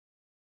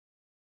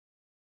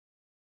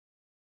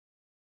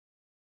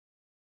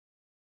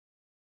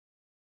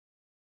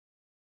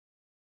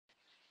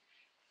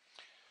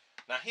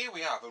Now here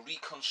we have a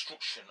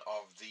reconstruction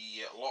of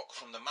the lock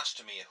from the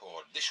mastermyr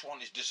hoard. This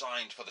one is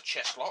designed for the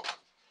chest lock,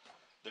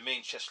 the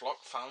main chest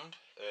lock found,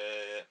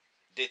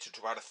 dated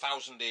to about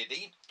 1000 AD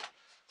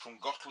from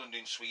Gotland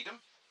in Sweden.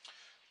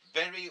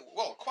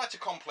 Quite a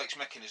complex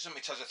mechanism.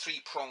 It has a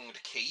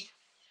 3-pronged key,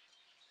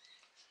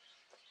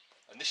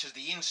 and this is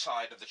the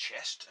inside of the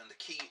chest, and the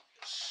key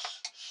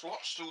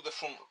slots through the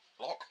front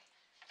lock,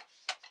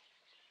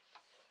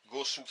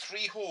 goes through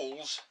 3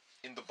 holes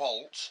in the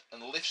bolt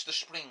and lifts the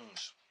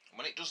springs. And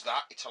when it does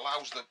that, it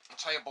allows the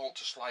entire bolt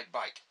to slide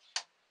back,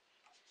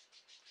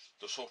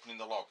 thus opening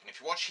the lock. And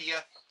if you watch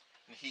here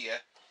and here,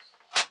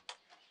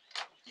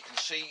 you can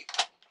see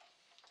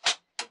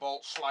the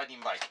bolt sliding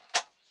back.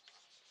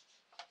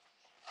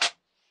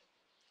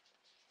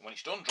 And when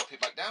it's done, drop it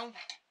back down,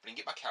 bring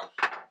it back out.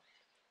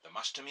 The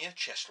mastermyr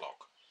chest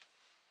lock.